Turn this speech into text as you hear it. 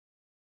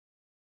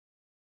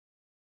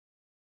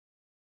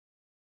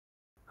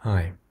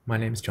Hi, my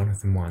name is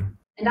Jonathan Wan.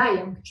 And I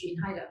am Katrin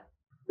Heider.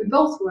 We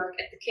both work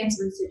at the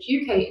Cancer Research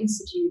UK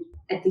Institute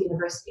at the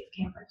University of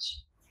Cambridge.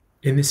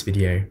 In this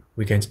video,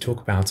 we're going to talk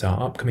about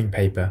our upcoming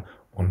paper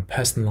on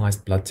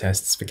personalised blood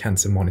tests for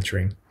cancer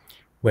monitoring,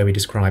 where we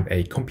describe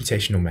a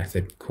computational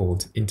method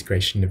called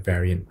integration of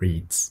variant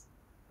reads.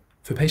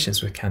 For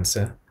patients with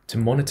cancer, to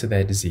monitor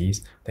their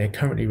disease, they are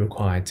currently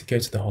required to go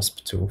to the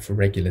hospital for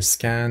regular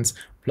scans,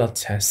 blood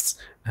tests,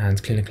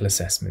 and clinical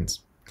assessments.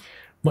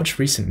 Much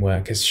recent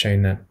work has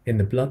shown that in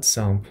the blood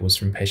samples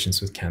from patients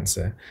with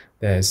cancer,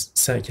 there's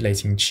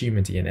circulating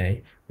tumour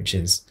DNA, which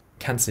is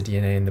cancer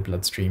DNA in the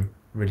bloodstream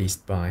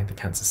released by the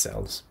cancer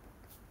cells.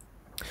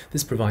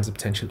 This provides a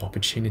potential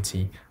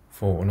opportunity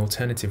for an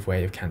alternative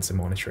way of cancer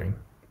monitoring.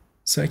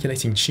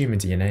 Circulating tumour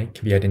DNA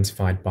can be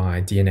identified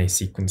by DNA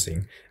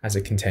sequencing, as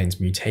it contains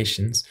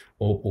mutations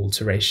or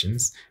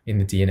alterations in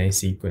the DNA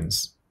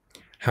sequence.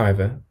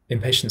 However,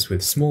 in patients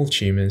with small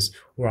tumours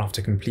or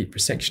after complete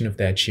resection of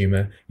their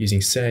tumour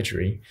using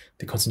surgery,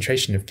 the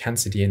concentration of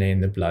cancer DNA in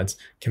the blood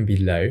can be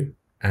low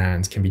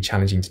and can be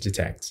challenging to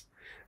detect.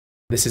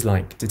 This is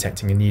like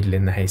detecting a needle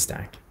in the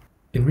haystack.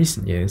 In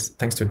recent years,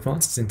 thanks to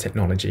advances in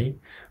technology,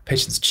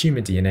 patients' tumour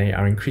DNA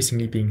are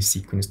increasingly being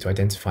sequenced to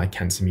identify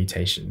cancer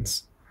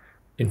mutations.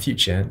 In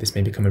future, this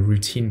may become a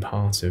routine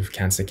part of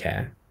cancer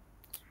care.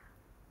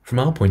 From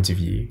our point of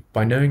view,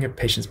 by knowing a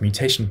patient's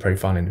mutation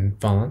profile in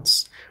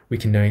advance, we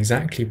can know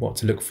exactly what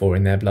to look for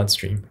in their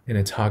bloodstream in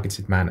a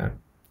targeted manner.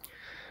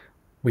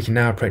 We can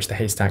now approach the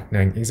haystack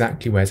knowing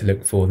exactly where to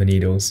look for the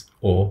needles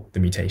or the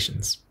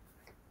mutations.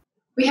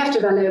 We have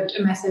developed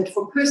a method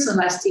for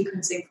personalized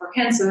sequencing for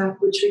cancer,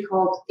 which we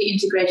call the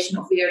integration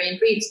of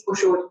variant reads, or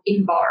short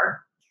INVAR.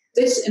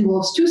 This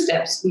involves two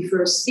steps. We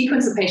first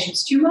sequence the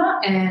patient's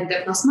tumor and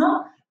their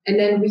plasma, and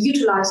then we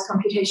utilize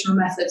computational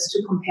methods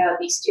to compare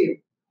these two.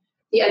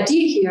 The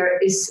idea here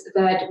is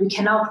that we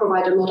can now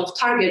provide a lot of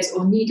targets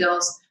or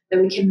needles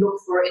that we can look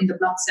for in the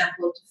blood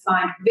sample to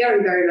find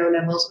very, very low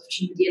levels of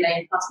tumor DNA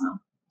in plasma.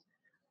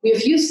 We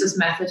have used this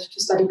method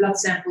to study blood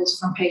samples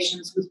from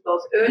patients with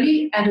both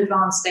early and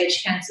advanced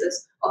stage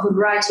cancers of a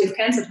variety of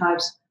cancer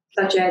types,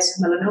 such as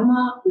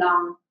melanoma,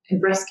 lung, and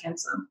breast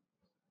cancer.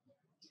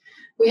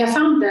 We have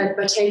found that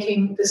by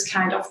taking this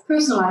kind of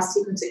personalized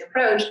sequencing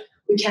approach,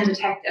 we can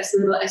detect as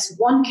little as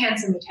one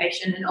cancer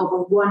mutation in over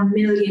 1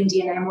 million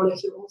DNA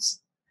molecules.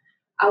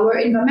 Our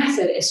INVAR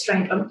method is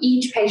trained on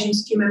each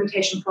patient's tumor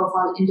mutation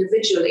profile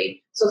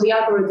individually, so the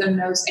algorithm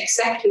knows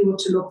exactly what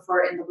to look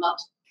for in the blood.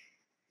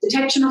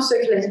 Detection of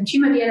circulating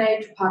tumor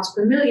DNA to parts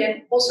per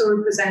million also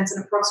represents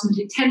an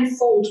approximately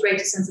 10-fold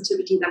greater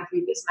sensitivity than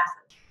previous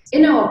methods.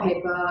 In our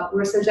paper,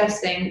 we're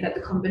suggesting that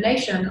the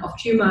combination of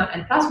tumor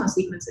and plasma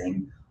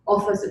sequencing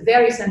offers a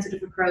very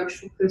sensitive approach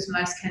for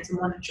personalized cancer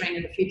monitoring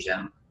in the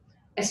future,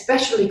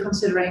 especially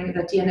considering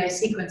that DNA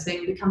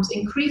sequencing becomes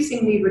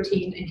increasingly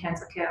routine in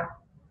cancer care.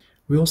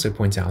 We also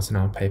point out in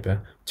our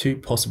paper two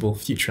possible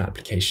future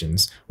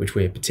applications which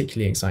we're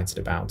particularly excited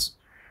about.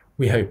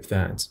 We hope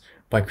that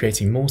by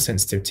creating more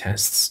sensitive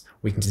tests,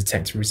 we can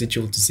detect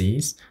residual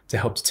disease to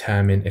help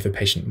determine if a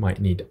patient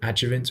might need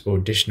adjuvant or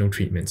additional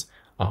treatment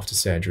after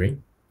surgery.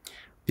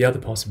 The other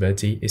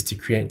possibility is to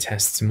create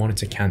tests to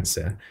monitor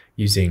cancer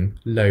using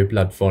low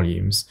blood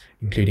volumes,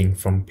 including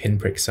from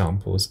pinprick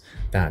samples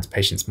that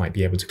patients might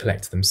be able to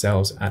collect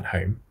themselves at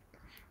home.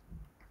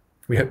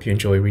 We hope you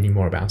enjoy reading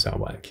more about our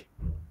work.